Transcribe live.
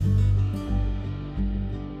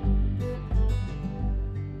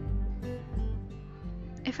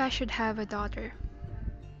If I should have a daughter,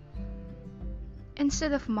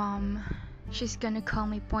 instead of mom, she's gonna call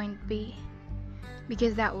me Point B.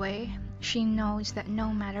 Because that way, she knows that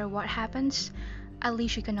no matter what happens, at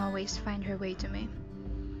least she can always find her way to me.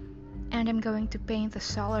 And I'm going to paint the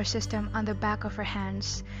solar system on the back of her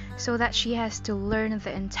hands so that she has to learn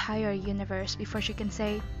the entire universe before she can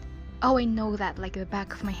say, "Oh, I know that like the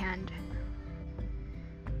back of my hand."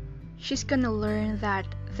 She's gonna learn that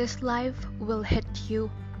this life will hit you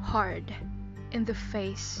hard in the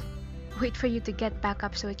face, wait for you to get back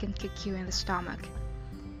up so it can kick you in the stomach.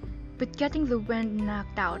 But getting the wind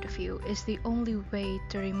knocked out of you is the only way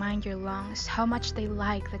to remind your lungs how much they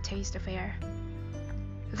like the taste of air.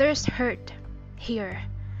 There's hurt here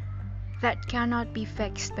that cannot be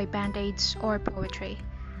fixed by band-aids or poetry.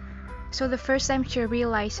 So the first time she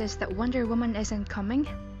realizes that Wonder Woman isn't coming,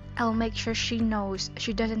 I'll make sure she knows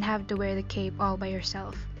she doesn't have to wear the cape all by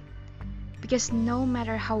herself. Because no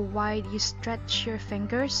matter how wide you stretch your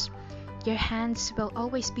fingers, your hands will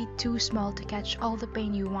always be too small to catch all the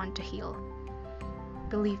pain you want to heal.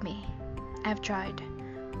 Believe me, I've tried.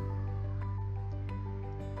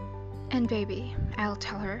 And baby, I'll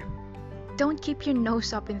tell her, don't keep your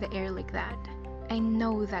nose up in the air like that. I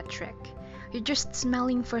know that trick. You're just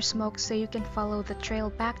smelling for smoke so you can follow the trail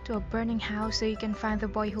back to a burning house so you can find the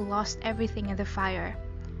boy who lost everything in the fire,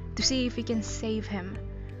 to see if you can save him,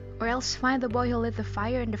 or else find the boy who lit the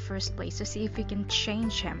fire in the first place to see if you can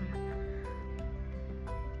change him.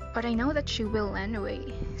 But I know that she will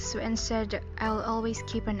anyway, so instead I'll always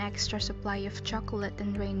keep an extra supply of chocolate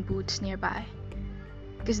and rain boots nearby.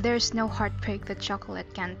 Because there's no heartbreak that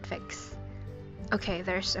chocolate can't fix. Okay,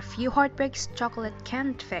 there's a few heartbreaks chocolate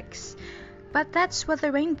can't fix, but that's what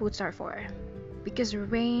the rain boots are for. Because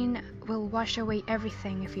rain will wash away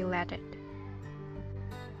everything if you let it.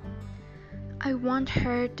 I want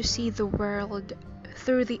her to see the world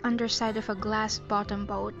through the underside of a glass bottom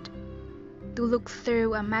boat. To look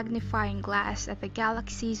through a magnifying glass at the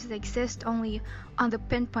galaxies that exist only on the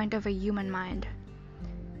pinpoint of a human mind.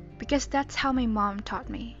 Because that's how my mom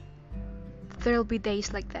taught me. There'll be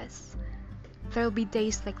days like this. There'll be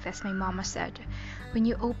days like this, my mama said, when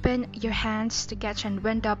you open your hands to catch and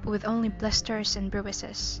wind up with only blisters and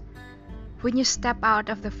bruises. When you step out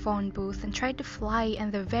of the phone booth and try to fly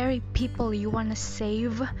and the very people you want to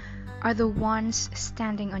save are the ones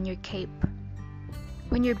standing on your cape.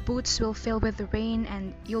 When your boots will fill with the rain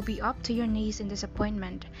and you'll be up to your knees in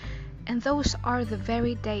disappointment. And those are the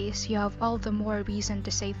very days you have all the more reason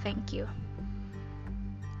to say thank you.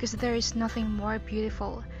 Because there is nothing more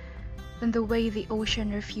beautiful than the way the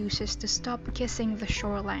ocean refuses to stop kissing the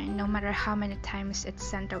shoreline no matter how many times it's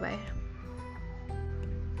sent away.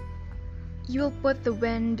 You will put the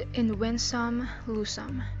wind in win some, lose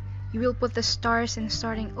some. You will put the stars in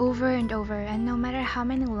starting over and over, and no matter how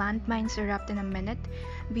many landmines erupt in a minute,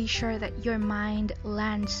 be sure that your mind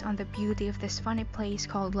lands on the beauty of this funny place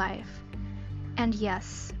called life. And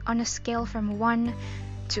yes, on a scale from 1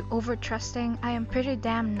 to over-trusting, I am pretty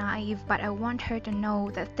damn naive, but I want her to know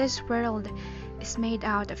that this world is made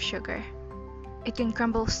out of sugar. It can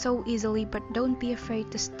crumble so easily, but don't be afraid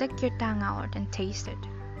to stick your tongue out and taste it.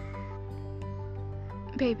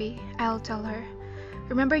 Baby, I'll tell her,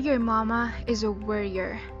 remember your mama is a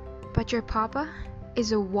warrior, but your papa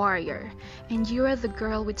is a warrior, and you are the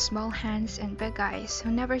girl with small hands and big eyes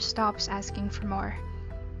who never stops asking for more.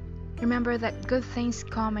 Remember that good things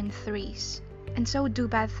come in threes, and so do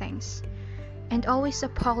bad things. And always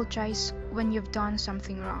apologize when you've done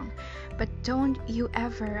something wrong, but don't you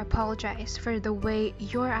ever apologize for the way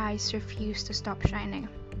your eyes refuse to stop shining.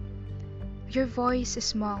 Your voice is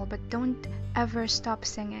small, but don't ever stop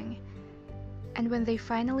singing. And when they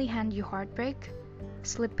finally hand you heartbreak,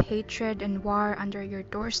 slip hatred and war under your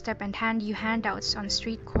doorstep and hand you handouts on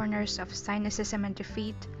street corners of cynicism and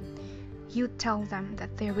defeat, you tell them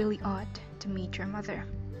that they really ought to meet your mother.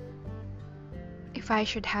 If I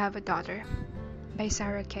Should Have a Daughter by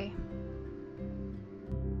Sarah Kay.